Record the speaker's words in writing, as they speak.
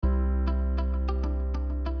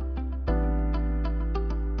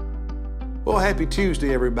Well, happy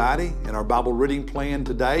Tuesday, everybody. In our Bible reading plan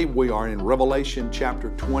today, we are in Revelation chapter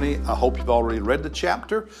 20. I hope you've already read the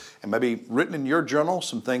chapter and maybe written in your journal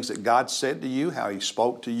some things that God said to you, how He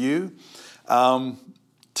spoke to you.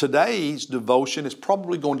 Today's devotion is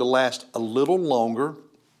probably going to last a little longer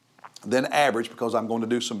than average because I'm going to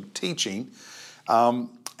do some teaching.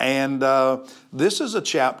 This is a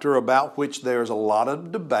chapter about which there's a lot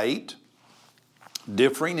of debate,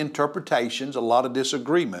 differing interpretations, a lot of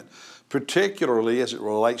disagreement, particularly as it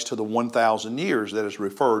relates to the 1,000 years that is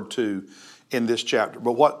referred to in this chapter.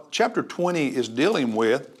 But what chapter 20 is dealing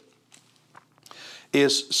with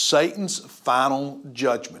is Satan's final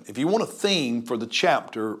judgment. If you want a theme for the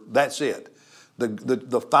chapter, that's it.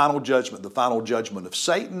 The final judgment of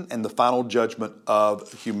Satan and the final judgment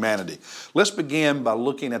of humanity. Let's begin by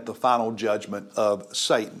looking at the final judgment of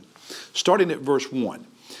Satan. Starting at verse 1.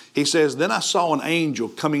 He says, "Then I saw an angel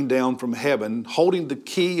coming down from heaven, holding the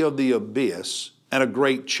key of the abyss and a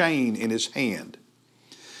great chain in his hand.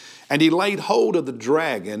 And he laid hold of the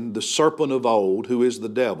dragon, the serpent of old, who is the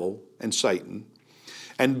devil and Satan,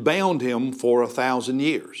 and bound him for 1,000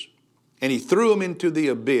 years. And he threw him into the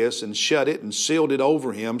abyss and shut it and sealed it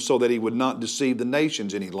over him so that he would not deceive the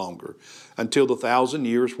nations any longer until the 1,000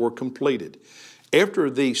 years were completed. After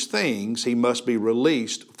these things, he must be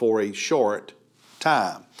released for a short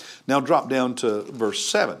time." Now drop down to verse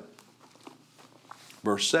 7.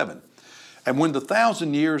 Verse 7. "And when the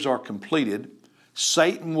 1,000 years are completed,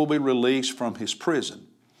 Satan will be released from his prison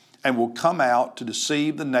and will come out to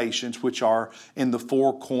deceive the nations which are in the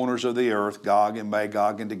four corners of the earth, Gog and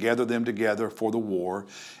Magog, and to gather them together for the war.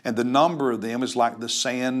 And the number of them is like the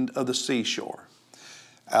sand of the seashore."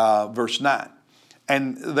 Verse 9.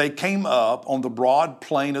 "And they came up on the broad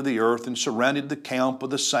plain of the earth and surrounded the camp of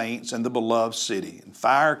the saints and the beloved city. And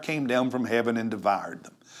fire came down from heaven and devoured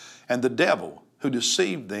them. And the devil who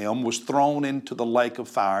deceived them was thrown into the lake of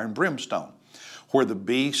fire and brimstone, where the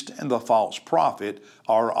beast and the false prophet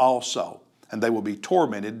are also. And they will be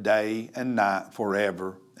tormented day and night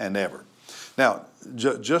forever and ever." Now,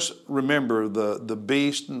 just remember the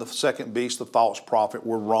beast and the second beast, the false prophet,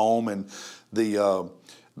 were Rome and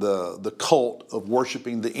the cult of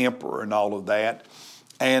worshiping the emperor and all of that.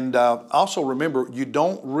 And also remember, you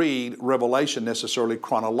don't read Revelation necessarily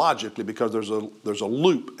chronologically because there's a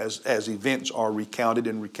loop as events are recounted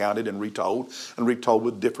and retold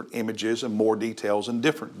with different images and more details and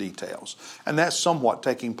different details. And that's somewhat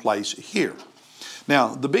taking place here.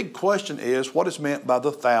 Now, the big question is, what is meant by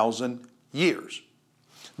the 1,000 years?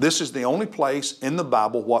 This is the only place in the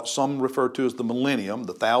Bible what some refer to as the millennium,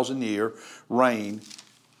 the 1,000-year reign,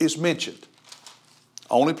 is mentioned.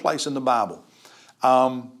 Only place in the Bible.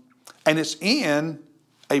 And it's in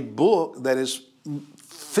a book that is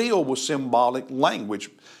filled with symbolic language.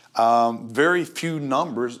 Very few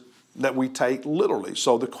numbers that we take literally.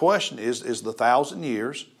 So the question is the 1,000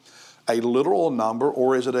 years a literal number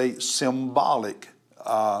or is it a symbolic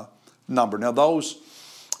number? Now those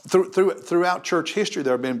throughout church history,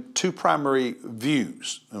 there have been two primary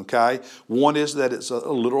views, okay? One is that it's a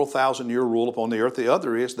literal 1,000-year rule upon the earth. The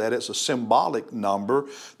other is that it's a symbolic number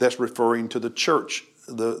that's referring to the church,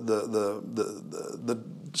 the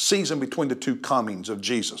season between the two comings of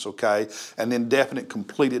Jesus, okay? An indefinite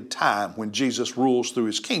completed time when Jesus rules through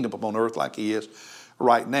His kingdom upon earth like He is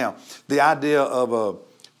right now. The idea of a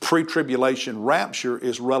pre-tribulation rapture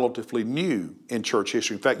is relatively new in church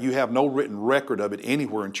history. In fact, you have no written record of it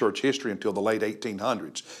anywhere in church history until the late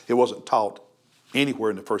 1800s. It wasn't taught anywhere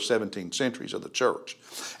in the first 17 centuries of the church.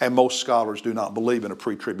 And most scholars do not believe in a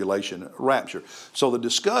pre-tribulation rapture. So the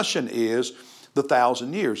discussion is the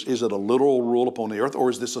 1,000 years. Is it a literal rule upon the earth or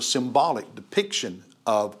is this a symbolic depiction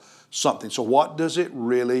of something? So what does it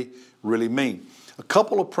really mean? A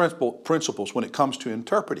couple of principles when it comes to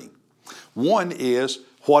interpreting. One is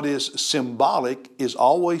what is symbolic is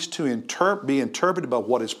always to be interpreted by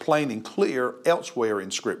what is plain and clear elsewhere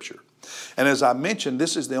in Scripture. And as I mentioned,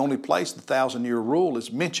 this is the only place the 1,000-year rule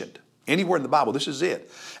is mentioned. Anywhere in the Bible, this is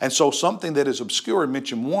it. And so something that is obscure and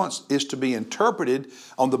mentioned once is to be interpreted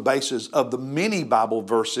on the basis of the many Bible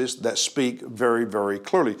verses that speak very, very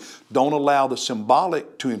clearly. Don't allow the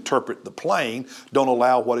symbolic to interpret the plain. Don't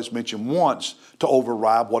allow what is mentioned once to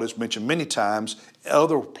override what is mentioned many times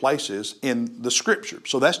other places in the Scripture.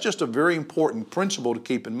 So that's just a very important principle to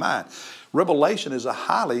keep in mind. Revelation is a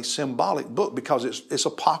highly symbolic book because it's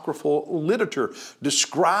apocryphal literature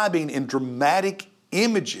describing in dramatic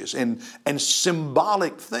images and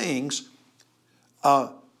symbolic things,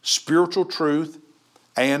 spiritual truth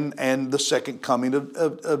and the second coming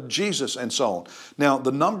of Jesus and so on. Now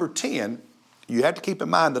the number 10, you have to keep in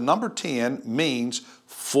mind the number 10 means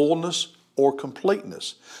fullness or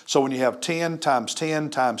completeness. So when you have 10 times 10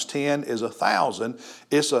 times 10 is 1,000,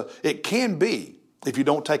 it can be, if you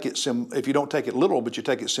don't take it literal, but you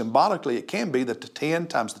take it symbolically, it can be that the 10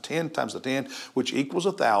 times the 10 times the 10, which equals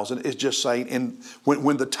 1,000, is just saying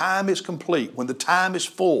when the time is complete, when the time is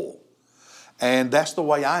full. And that's the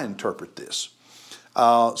way I interpret this.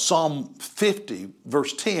 Psalm 50,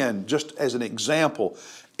 verse 10, just as an example,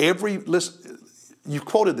 you've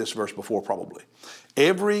quoted this verse before probably.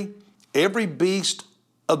 Every beast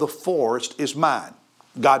of the forest is mine.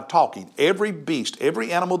 God talking. Every beast,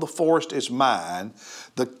 every animal of the forest is mine.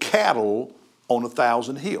 The cattle on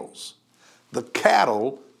 1,000 hills. The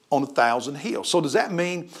cattle on 1,000 hills. So does that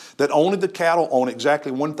mean that only the cattle on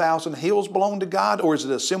exactly 1,000 hills belong to God? Or is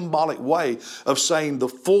it a symbolic way of saying the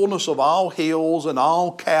fullness of all hills and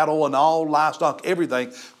all cattle and all livestock,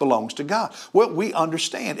 everything belongs to God? Well, we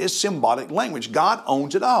understand it's symbolic language. God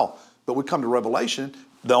owns it all. But we come to Revelation,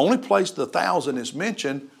 the only place the 1,000 is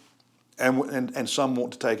mentioned, and some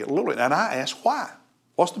want to take it literally. And I ask why?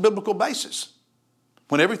 What's the biblical basis?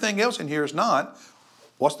 When everything else in here is not,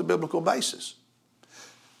 what's the biblical basis?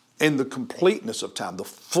 In the completeness of time, the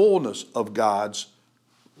fullness of God's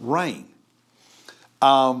reign.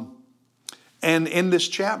 And in this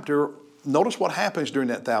chapter, notice what happens during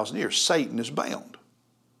that 1,000 years. Satan is bound.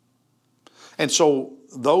 And so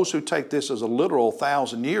those who take this as a literal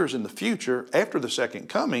 1,000 years in the future, after the second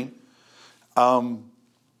coming,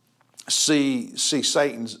 see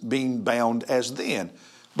Satan's being bound as then.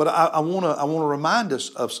 But I want to remind us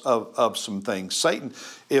of some things. Satan,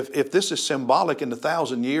 if this is symbolic and the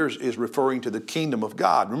 1,000 years is referring to the kingdom of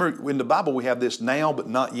God. Remember, in the Bible we have this now but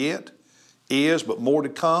not yet, is but more to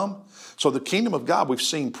come. So the kingdom of God we've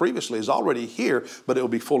seen previously is already here, but it will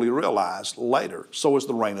be fully realized later. So is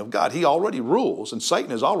the reign of God. He already rules, and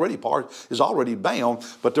Satan is already bound,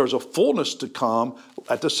 but there's a fullness to come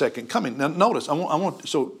at the second coming. Now notice,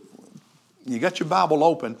 so you got your Bible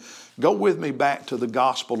open. Go with me back to the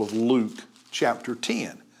Gospel of Luke chapter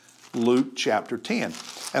 10. Luke chapter 10.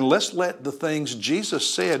 And let's let the things Jesus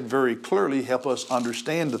said very clearly help us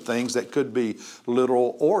understand the things that could be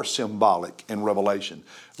literal or symbolic in Revelation.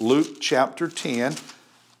 Luke chapter 10,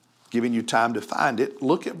 giving you time to find it.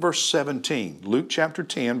 Look at verse 17. Luke chapter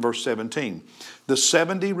 10, verse 17. The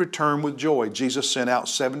 70 returned with joy. Jesus sent out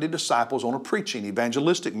 70 disciples on a preaching,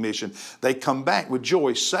 evangelistic mission. They come back with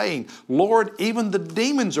joy, saying, Lord, even the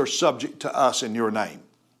demons are subject to us in your name.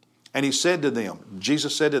 And he said to them,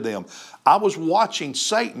 Jesus said to them, I was watching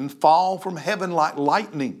Satan fall from heaven like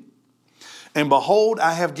lightning. And behold,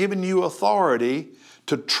 I have given you authority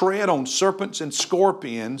to tread on serpents and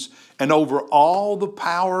scorpions and over all the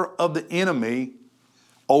power of the enemy.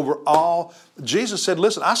 Over all. Jesus said,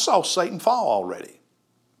 listen, I saw Satan fall already.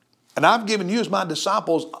 And I've given you as my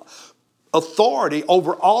disciples authority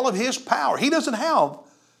over all of his power. He doesn't have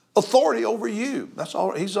authority over you. That's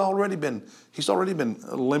all. He's already been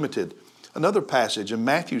limited. Another passage in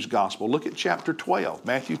Matthew's gospel, look at chapter 12.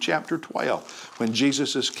 Matthew chapter 12, when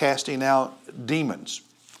Jesus is casting out demons.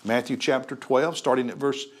 Matthew chapter 12, starting at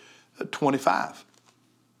verse 25.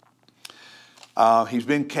 He's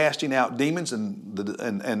been casting out demons, and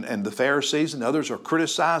the Pharisees and others are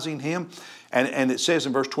criticizing him. And it says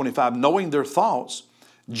in verse 25, knowing their thoughts,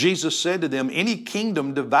 Jesus said to them, any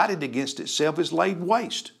kingdom divided against itself is laid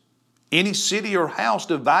waste. Any city or house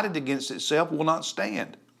divided against itself will not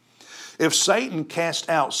stand. If Satan cast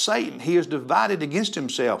out Satan, he is divided against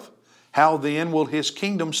himself. How then will his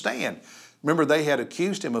kingdom stand? Remember, they had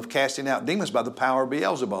accused him of casting out demons by the power of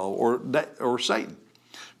Beelzebul or Satan.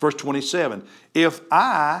 Verse 27, if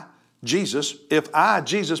I, Jesus, by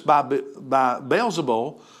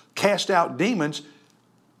Beelzebul cast out demons,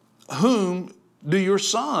 whom do your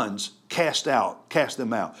sons cast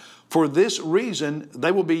them out? For this reason,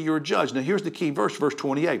 they will be your judge. Now here's the key verse, verse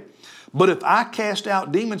 28. But if I cast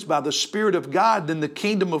out demons by the Spirit of God, then the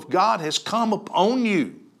kingdom of God has come upon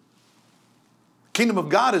you. Kingdom of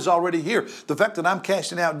God is already here. The fact that I'm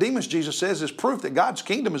casting out demons, Jesus says, is proof that God's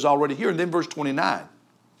kingdom is already here. And then verse 29.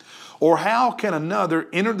 Or how can another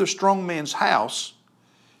enter the strong man's house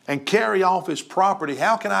and carry off his property?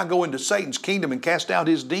 How can I go into Satan's kingdom and cast out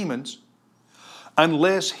his demons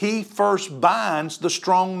unless he first binds the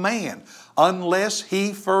strong man? Unless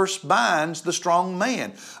he first binds the strong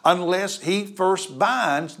man. Unless he first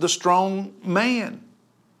binds the strong man.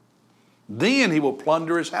 Then he will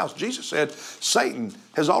plunder his house. Jesus said, Satan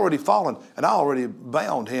has already fallen and I already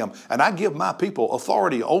bound him. And I give my people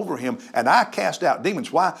authority over him and I cast out demons.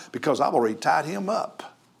 Why? Because I've already tied him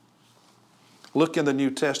up. Look in the New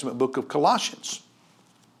Testament book of Colossians.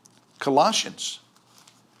 Colossians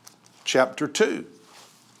chapter 2.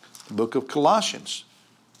 The book of Colossians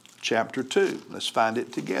chapter 2. Let's find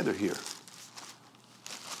it together here.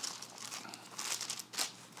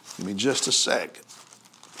 Give me just a second.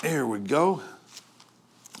 Here we go.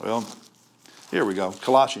 Well, here we go.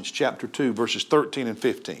 Colossians chapter 2, verses 13 and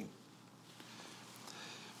 15.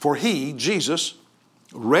 For he, Jesus,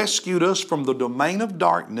 rescued us from the domain of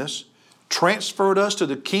darkness, transferred us to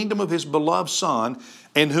the kingdom of his beloved Son,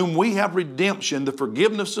 in whom we have redemption, the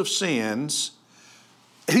forgiveness of sins.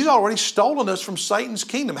 He's already stolen us from Satan's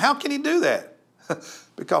kingdom. How can he do that?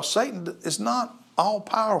 Because Satan is not all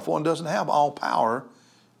powerful and doesn't have all power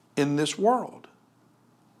in this world.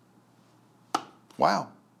 Wow.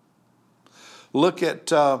 Look at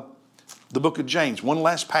the book of James, one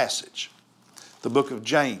last passage. The book of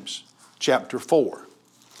James, chapter 4.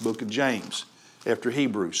 Book of James, after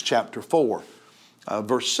Hebrews, chapter 4,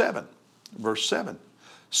 verse 7. Verse 7.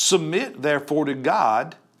 Submit therefore to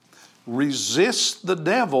God, resist the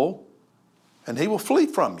devil, and he will flee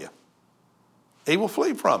from you. He will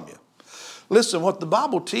flee from you. Listen, what the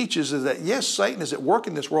Bible teaches is that, yes, Satan is at work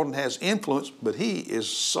in this world and has influence, but he is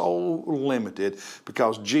so limited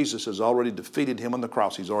because Jesus has already defeated him on the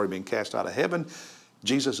cross. He's already been cast out of heaven.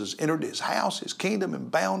 Jesus has entered his house, his kingdom, and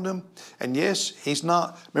bound him. And yes, he's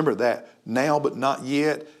not, remember that, now but not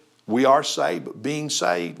yet. We are saved, but being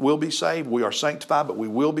saved, will be saved. We are sanctified, but we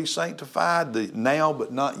will be sanctified. The now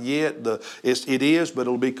but not yet, it is, but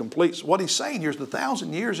it'll be complete. So what he's saying here is the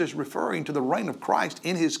 1,000 years is referring to the reign of Christ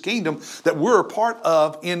in his kingdom that we're a part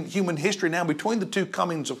of in human history. Now, between the two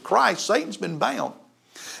comings of Christ, Satan's been bound.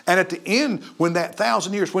 And at the end, when that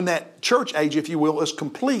 1,000 years, when that church age, if you will, is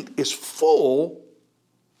complete, is full,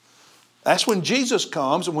 that's when Jesus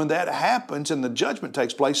comes, and when that happens and the judgment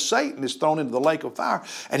takes place, Satan is thrown into the lake of fire.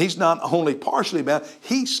 And he's not only partially bound,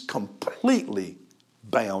 he's completely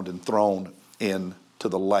bound and thrown into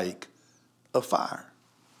the lake of fire.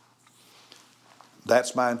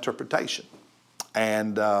 That's my interpretation.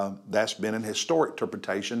 And that's been an historic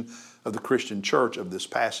interpretation of the Christian church of this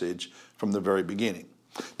passage from the very beginning.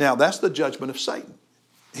 Now, that's the judgment of Satan.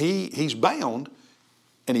 He's bound,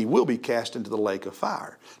 and he will be cast into the lake of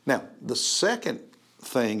fire. Now, the second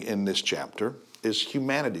thing in this chapter is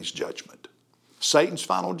humanity's judgment. Satan's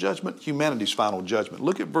final judgment, humanity's final judgment.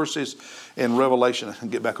 Look at verses in Revelation. I can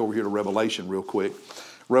get back over here to Revelation real quick.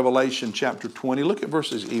 Revelation chapter 20. Look at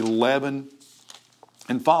verses 11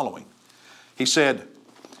 and following. He said,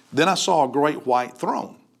 Then I saw a great white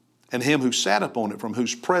throne, and him who sat upon it, from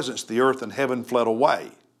whose presence the earth and heaven fled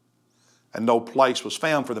away, and no place was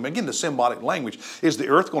found for them. Again, the symbolic language. Is the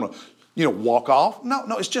earth going to, walk off? No,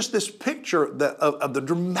 it's just this picture of the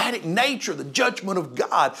dramatic nature, the judgment of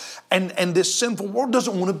God. And this sinful world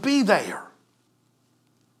doesn't want to be there.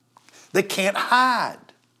 They can't hide.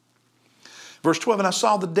 Verse 12, and I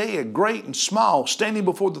saw the dead, great and small, standing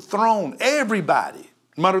before the throne, everybody,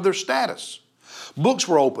 no matter their status. Books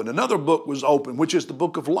were opened. Another book was opened, which is the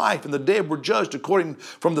book of life. And the dead were judged according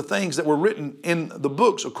from the things that were written in the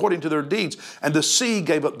books, according to their deeds. And the sea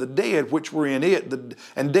gave up the dead which were in it.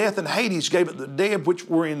 And death and Hades gave up the dead which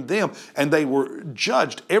were in them. And they were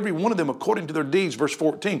judged, every one of them, according to their deeds. Verse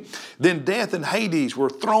 14. Then death and Hades were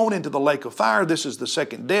thrown into the lake of fire. This is the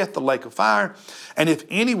second death, the lake of fire. And if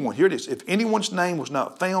anyone, here it is, if anyone's name was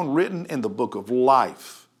not found written in the book of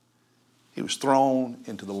life, he was thrown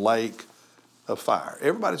into the lake of fire.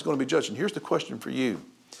 Everybody's going to be judged. And here's the question for you.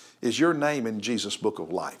 Is your name in Jesus' book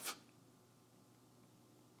of life?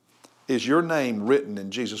 Is your name written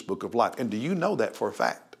in Jesus' book of life? And do you know that for a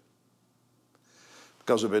fact?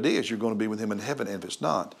 Because if it is, you're going to be with him in heaven. And if it's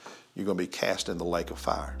not, you're going to be cast in the lake of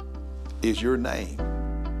fire. Is your name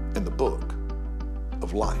in the book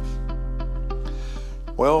of life?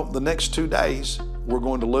 Well, the next 2 days, we're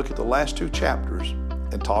going to look at the last 2 chapters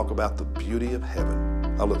and talk about the beauty of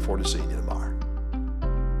heaven. I look forward to seeing you tomorrow.